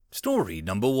Story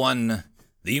number 1.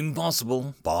 The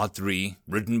Impossible, Part 3,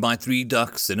 written by 3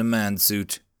 ducks in a man's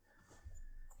suit.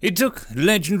 It took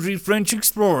legendary French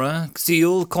explorer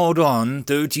Cécile Cordon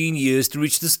 13 years to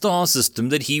reach the star system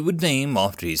that he would name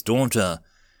after his daughter.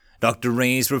 Dr.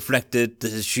 Reyes reflected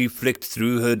as she flicked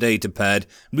through her datapad,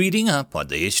 reading up on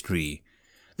the history.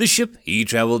 The ship he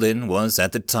traveled in was,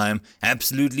 at the time,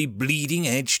 absolutely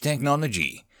bleeding-edge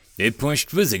technology. It pushed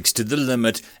physics to the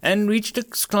limit and reached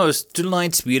as close to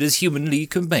light speed as humanly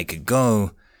could make it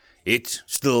go. It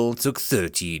still took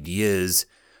 13 years.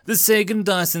 The Sagan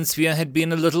Dyson sphere had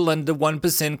been a little under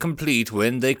 1% complete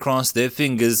when they crossed their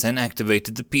fingers and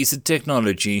activated the piece of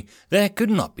technology that could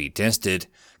not be tested,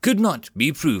 could not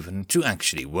be proven to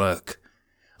actually work.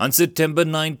 On September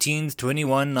 19,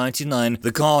 2199,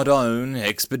 the Cardone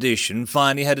expedition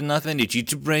finally had enough energy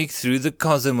to break through the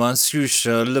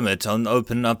Cosima-Shusha limit and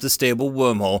open up the stable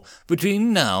wormhole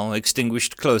between now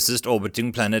extinguished closest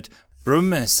orbiting planet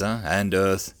Promessa and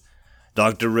Earth.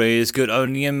 Dr. Reyes could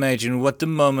only imagine what the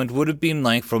moment would have been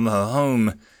like from her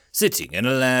home, sitting in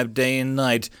a lab day and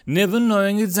night, never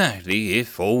knowing exactly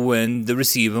if or when the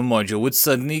receiver module would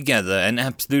suddenly gather an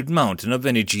absolute mountain of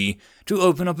energy to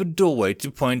open up a doorway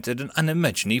to point at an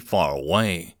unimaginably far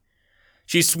away.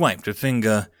 She swiped her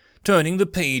finger, turning the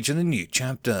page in the new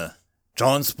chapter.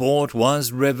 Transport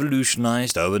was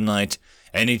revolutionized overnight.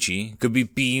 Energy could be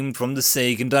beamed from the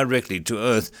Sagan directly to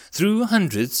Earth through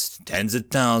hundreds, tens of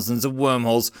thousands of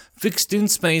wormholes fixed in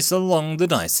space along the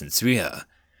Dyson sphere.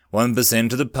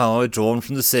 1% of the power drawn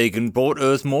from the Sagan brought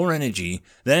Earth more energy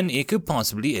than it could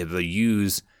possibly ever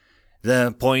use.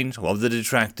 The point of the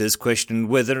detractors questioned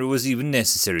whether it was even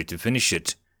necessary to finish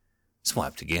it.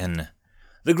 Swiped again.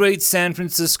 The great San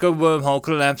Francisco wormhole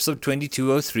collapse of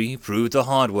 2203 proved the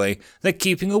hard way that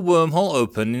keeping a wormhole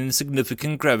open in a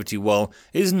significant gravity well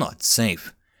is not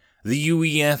safe. The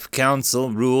UEF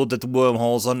Council ruled that the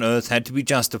wormholes on Earth had to be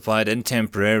justified and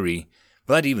temporary.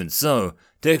 But even so,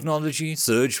 technology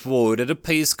surged forward at a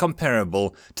pace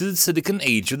comparable to the Silicon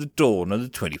Age of the dawn of the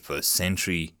 21st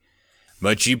century.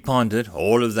 But she pondered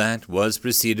all of that was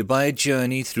preceded by a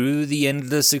journey through the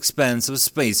endless expanse of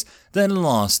space that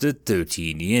lasted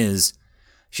 13 years.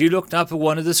 She looked up at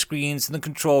one of the screens in the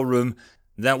control room.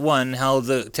 That one held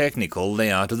the technical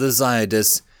layout of the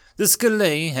Zaides. The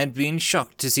Scalay had been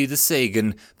shocked to see the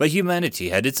Sagan, but humanity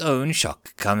had its own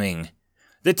shock coming.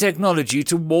 The technology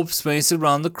to warp space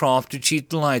around the craft to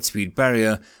cheat the lightspeed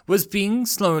barrier was being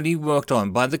slowly worked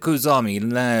on by the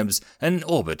Kozami labs and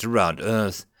orbit around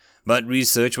Earth. But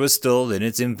research was still in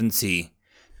its infancy.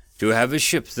 To have a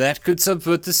ship that could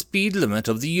subvert the speed limit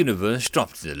of the universe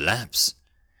dropped in the laps.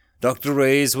 Dr.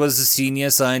 Reyes was the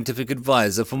senior scientific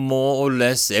advisor for more or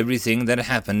less everything that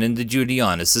happened in the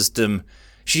Juliana system.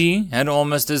 She had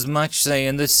almost as much say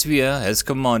in the sphere as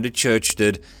Commander Church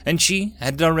did, and she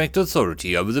had direct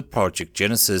authority over the Project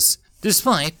Genesis.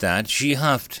 Despite that, she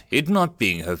huffed, it not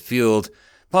being her field.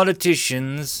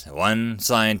 Politicians, one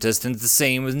scientist, and the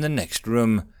same in the next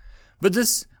room. But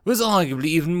this was arguably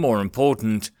even more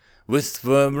important. With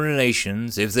firm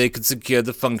relations, if they could secure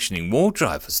the functioning warp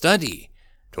drive for study.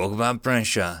 Talk about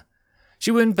pressure. She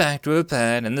went back to her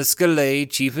pad, and the Scalay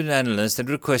chief analyst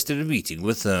had requested a meeting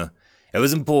with her. It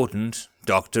was important.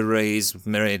 Dr. Reyes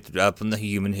read up on the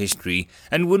human history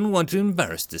and wouldn't want to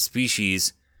embarrass the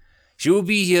species. She will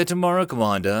be here tomorrow,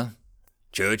 Commander.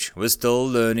 Church was still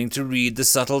learning to read the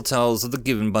subtle tells of the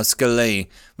given by Scalay,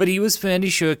 but he was fairly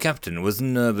sure Captain was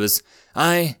nervous.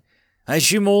 I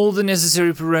assume all the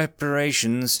necessary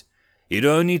preparations. You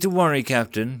don't need to worry,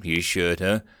 Captain, he assured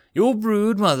her. Your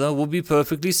brood mother will be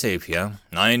perfectly safe here.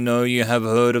 I know you have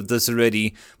heard of this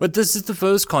already, but this is the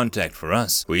first contact for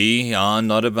us. We are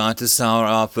not about to sour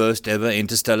our first ever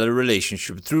interstellar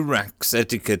relationship through Rax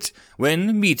etiquette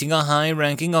when meeting a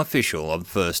high-ranking official of the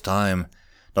first time.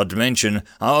 Not to mention,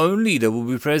 our own leader will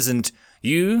be present.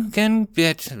 You can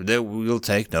bet that we'll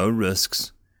take no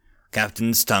risks.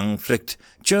 Captain's tongue flicked.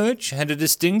 Church had a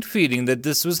distinct feeling that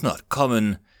this was not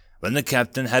common. When the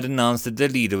captain had announced that their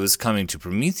leader was coming to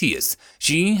Prometheus,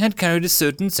 she had carried a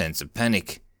certain sense of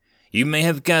panic. You may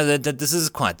have gathered that this is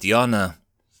quite the honor.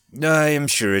 I am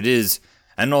sure it is,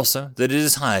 and also that it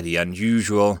is highly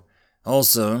unusual.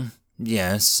 Also,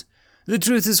 yes. The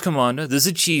truth is, Commander, this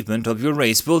achievement of your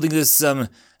race building this,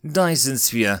 Dyson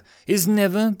sphere has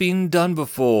never been done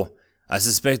before. I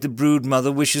suspect the brood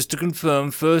mother wishes to confirm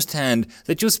firsthand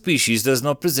that your species does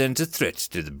not present a threat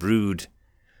to the brood.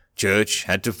 Church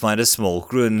had to find a small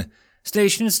grin.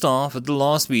 Station staff at the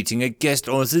last meeting had guessed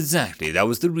almost exactly that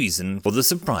was the reason for the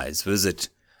surprise visit.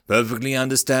 Perfectly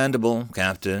understandable,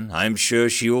 Captain. I'm sure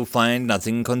she will find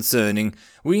nothing concerning.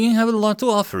 We have a lot to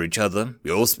offer each other,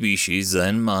 your species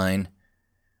and mine.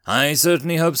 I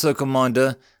certainly hope so,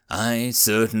 Commander. I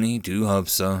certainly do hope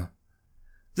so.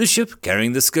 The ship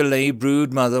carrying the Scalay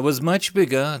brood mother was much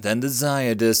bigger than the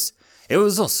Zyadus. It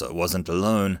wasn't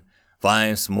alone.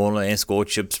 5 smaller escort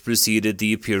ships preceded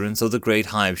the appearance of the great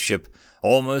hive ship,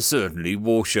 almost certainly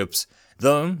warships,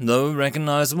 though no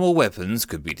recognizable weapons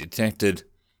could be detected.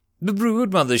 The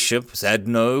brood mother ship had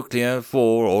no clear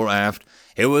fore or aft.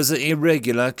 It was an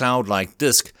irregular cloud-like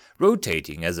disk,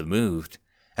 rotating as it moved,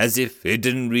 as if it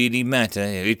didn't really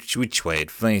matter which way it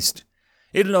faced.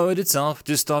 It lowered itself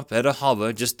to stop at a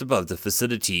hover just above the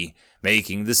facility,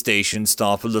 making the station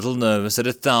staff a little nervous at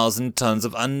 1,000 tons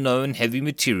of unknown heavy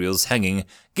materials hanging,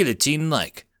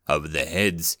 guillotine-like, over their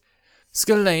heads.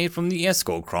 Scalay from the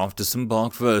escort craft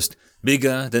disembarked first,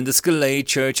 bigger than the Scalay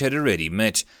Church had already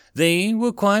met. They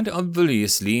were quite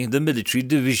obviously the military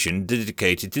division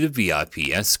dedicated to the VIP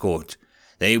escort.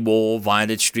 They wore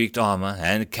violet-streaked armor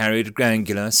and carried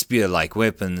granular, spear-like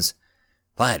weapons.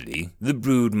 Finally, the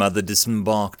brood mother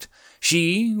disembarked.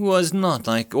 She was not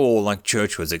like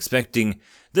Church was expecting.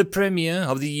 The Premier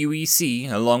of the UEC,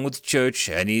 along with Church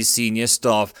and his senior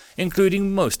staff,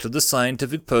 including most of the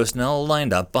scientific personnel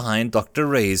lined up behind Dr.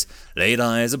 Reyes, laid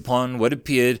eyes upon what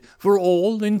appeared, for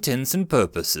all intents and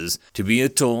purposes, to be a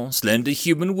tall, slender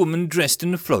human woman dressed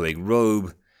in a flowing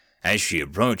robe. As she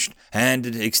approached, hand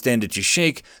extended to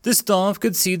shake, the staff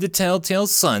could see the telltale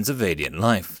signs of alien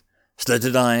life.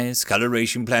 Slitted eyes,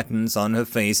 coloration patterns on her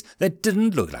face that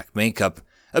didn't look like makeup,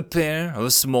 a pair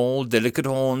of small, delicate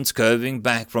horns curving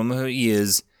back from her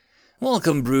ears.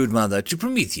 Welcome, Broodmother, to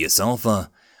Prometheus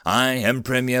Alpha. I am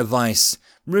Premier Vice,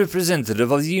 representative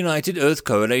of the United Earth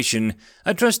Coalition.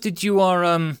 I trust that you are,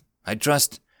 I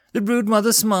trust. The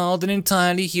Broodmother smiled in an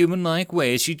entirely human-like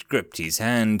way as she gripped his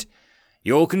hand.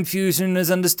 Your confusion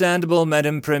is understandable,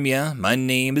 Madam Premier. My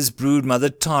name is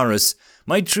Broodmother Taurus.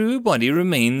 My true body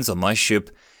remains on my ship.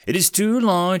 It is too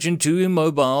large and too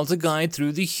immobile to guide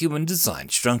through the human-designed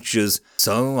structures,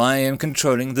 so I am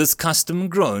controlling this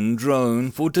custom-grown drone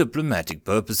for diplomatic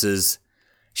purposes.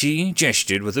 She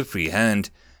gestured with a free hand.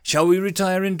 Shall we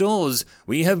retire indoors?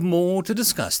 We have more to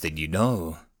discuss than you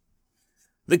know.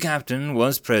 The captain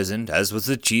was present, as was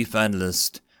the chief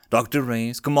analyst, Dr.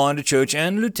 Reyes, Commander Church,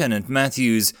 and Lieutenant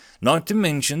Matthews, not to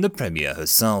mention the Premier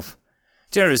herself.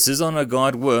 Terraces on her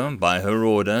guard were, by her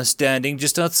order, standing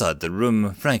just outside the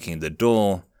room, flanking the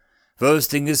door.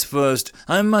 First thing is first,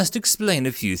 I must explain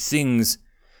a few things.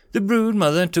 The brood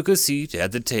mother took a seat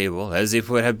at the table as if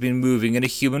it had been moving in a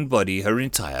human body her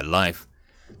entire life.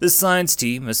 The science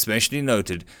team especially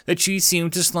noted that she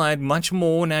seemed to slide much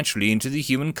more naturally into the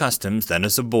human customs than her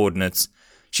subordinates.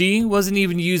 She wasn't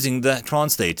even using the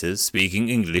translators, speaking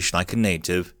English like a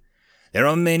native. There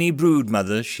are many brood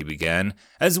mothers, she began,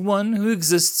 as one who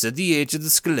exists at the edge of the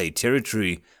Scalay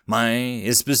territory. Mine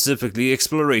is specifically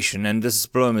exploration and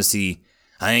diplomacy.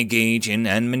 I engage in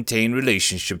and maintain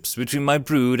relationships between my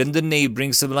brood and the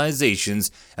neighboring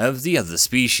civilizations of the other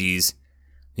species.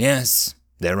 Yes,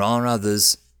 there are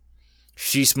others.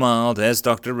 She smiled as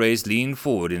Dr. Reyes leaned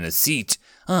forward in a seat,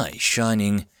 eyes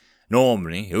shining.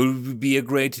 Normally, it would be a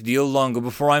great deal longer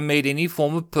before I made any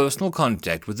form of personal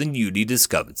contact with the newly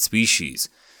discovered species,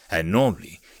 and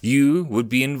normally you would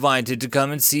be invited to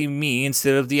come and see me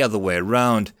instead of the other way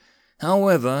around.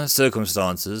 However,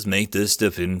 circumstances make this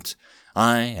different.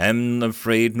 I am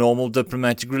afraid normal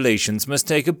diplomatic relations must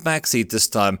take a backseat this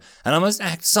time, and I must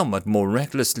act somewhat more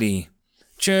recklessly.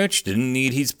 Church didn't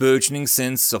need his burgeoning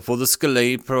sense for the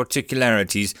Scalay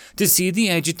particularities to see the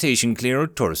agitation clear on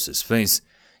Taurus's face.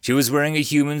 She was wearing a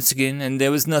human skin, and there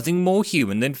was nothing more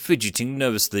human than fidgeting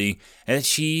nervously as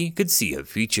she could see her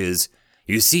features.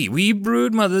 You see, we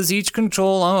brood mothers each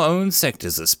control our own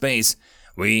sectors of space.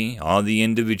 We are the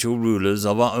individual rulers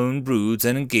of our own broods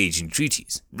and engage in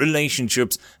treaties,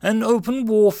 relationships, and open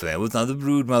warfare with other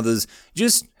brood mothers,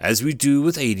 just as we do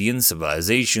with alien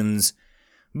civilizations.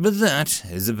 But that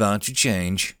is about to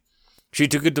change. She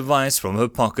took a device from her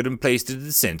pocket and placed it at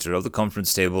the center of the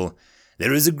conference table.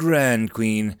 There is a Grand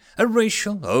Queen, a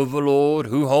racial overlord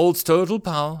who holds total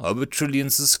power over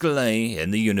trillions of Scalay in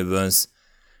the universe.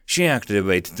 She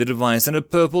activated the device and a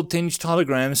purple-tinged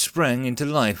hologram sprang into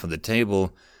life on the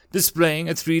table, displaying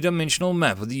a three-dimensional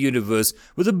map of the universe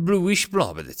with a bluish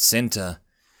blob at its center.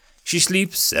 She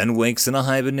sleeps and wakes in a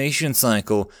hibernation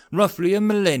cycle, roughly a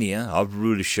millennia of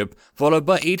rulership, followed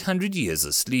by 800 years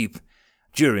of sleep.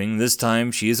 During this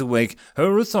time she is awake,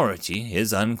 her authority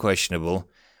is unquestionable.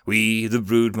 We, the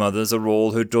brood mothers, are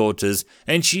all her daughters,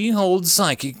 and she holds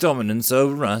psychic dominance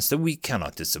over us that we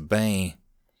cannot disobey.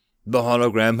 The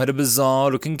hologram had a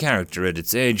bizarre-looking character at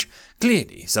its edge,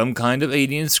 clearly some kind of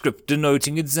alien script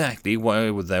denoting exactly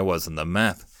what there was on the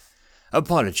map.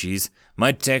 Apologies,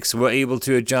 my techs were able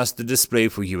to adjust the display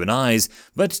for human eyes,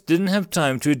 but didn't have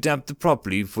time to adapt it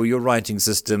properly for your writing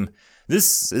system.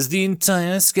 This is the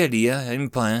entire Skelia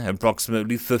Empire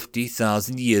approximately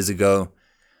 50,000 years ago.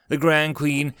 The Grand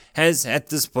Queen has at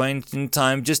this point in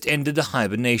time just ended a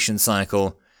hibernation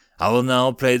cycle. I will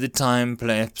now play the time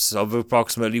lapse of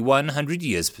approximately 100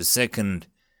 years per second.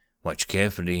 Watch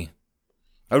carefully.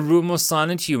 A room of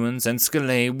silent humans and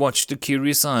Scalay watched with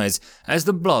curious eyes as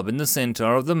the blob in the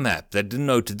center of the map that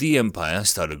denoted the Empire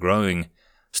started growing.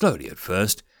 Slowly at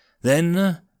first,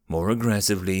 then more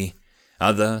aggressively.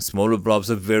 Other, smaller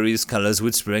blobs of various colors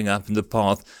would spring up in the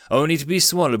path, only to be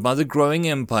swallowed by the growing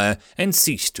Empire and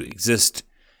cease to exist.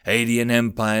 Alien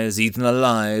empires eaten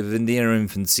alive in their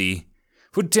infancy.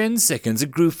 For 10 seconds it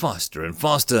grew faster and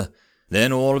faster.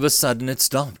 Then all of a sudden it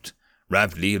stopped.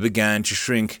 Rapidly it began to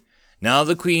shrink. Now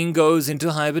the queen goes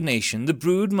into hibernation. The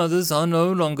brood mothers are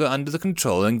no longer under the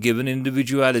control and given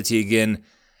individuality again.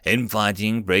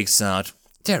 Infighting breaks out.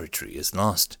 Territory is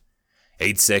lost.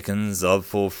 8 seconds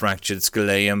for fractured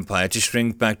Scalay Empire to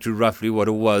shrink back to roughly what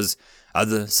it was.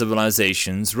 Other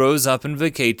civilizations rose up and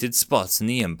vacated spots in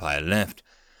the Empire left.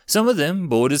 Some of them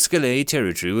boarded Scalay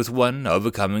territory with one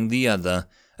overcoming the other,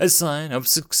 a sign of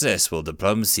successful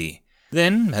diplomacy.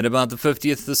 Then, at about the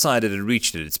 50th the side it had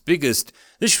reached at its biggest,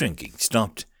 the shrinking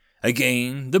stopped.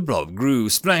 Again, the blob grew,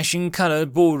 splashing color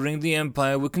bordering the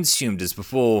Empire were consumed as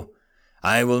before.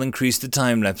 I will increase the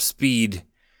time-lapse speed.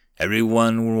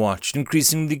 Everyone watched,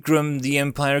 increasingly grim. The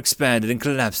Empire expanded and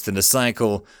collapsed in a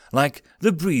cycle, like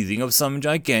the breathing of some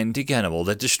gigantic animal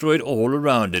that destroyed all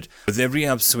around it with every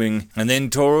upswing, and then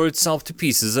tore itself to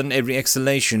pieces on every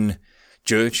exhalation.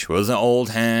 Church was an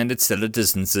old hand at stellar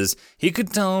distances. He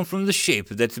could tell from the shape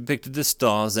that depicted the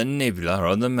stars and nebula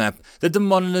on the map that the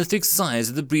monolithic size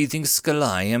of the breathing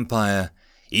Scalay Empire.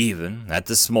 Even at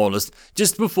the smallest,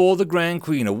 just before the Grand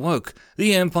Queen awoke,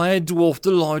 the Empire dwarfed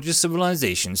the largest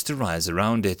civilizations to rise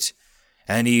around it.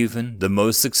 And even the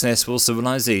most successful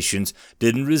civilizations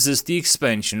didn't resist the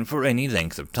expansion for any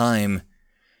length of time.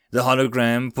 The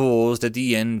hologram paused at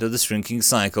the end of the shrinking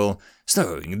cycle,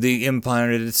 slowing the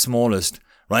Empire at its smallest,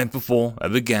 right before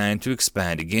it began to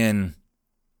expand again.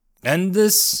 And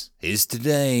this is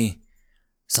today.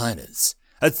 Silence.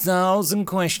 1,000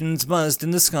 questions buzzed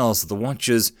in the skulls of the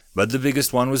watchers, but the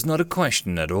biggest one was not a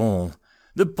question at all.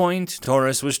 The point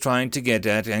Taurus was trying to get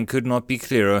at and could not be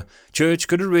clearer. Church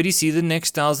could already see the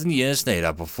next 1,000 years laid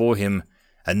out before him.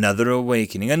 Another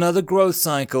awakening, another growth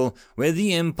cycle, where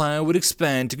the Empire would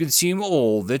expand to consume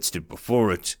all that stood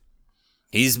before it.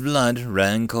 His blood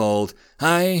ran cold.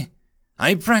 I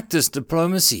practiced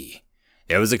diplomacy.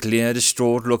 There was a clear,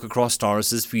 distraught look across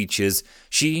Taurus's features.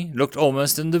 She looked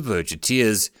almost on the verge of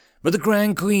tears. But the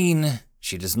Grand Queen,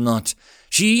 she does not.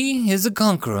 She is a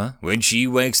conqueror. When she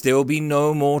wakes, there will be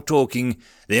no more talking.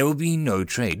 There will be no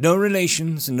trade, no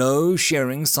relations, no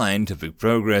sharing scientific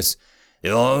progress.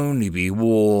 There will only be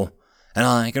war. And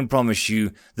I can promise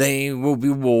you, they will be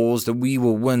wars that we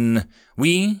will win.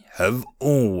 We have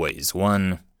always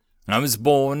won. I was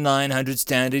born 900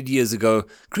 standard years ago,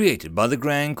 created by the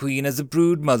Grand Queen as a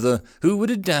brood mother who would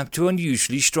adapt to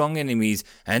unusually strong enemies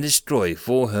and destroy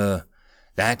for her.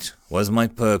 That was my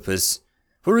purpose.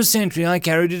 For a century I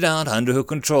carried it out under her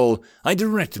control. I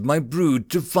directed my brood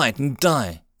to fight and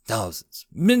die. Thousands,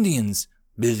 millions,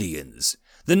 billions.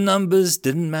 The numbers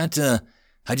didn't matter.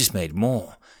 I just made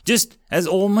more, just as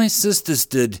all my sisters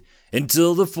did,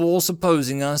 until the force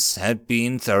opposing us had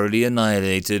been thoroughly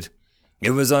annihilated.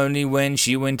 It was only when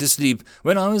she went to sleep,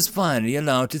 when I was finally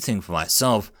allowed to think for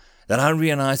myself, that I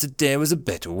realized that there was a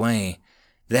better way.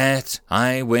 That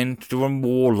I went from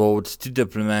warlord to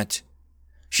diplomat.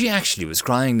 She actually was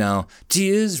crying now.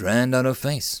 Tears ran down her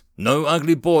face. No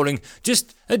ugly bawling,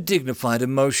 just a dignified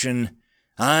emotion.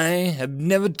 I have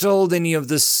never told any of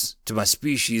this to my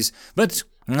species, but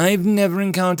I've never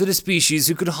encountered a species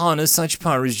who could harness such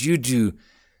power as you do.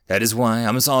 That is why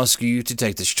I must ask you to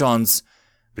take this chance.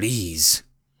 Please.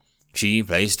 She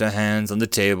placed her hands on the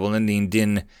table and leaned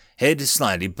in, head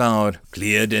slightly bowed.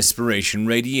 Clear desperation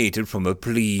radiated from her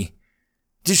plea.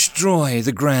 Destroy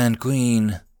the Grand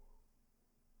Queen.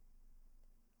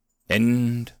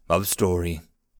 End of story.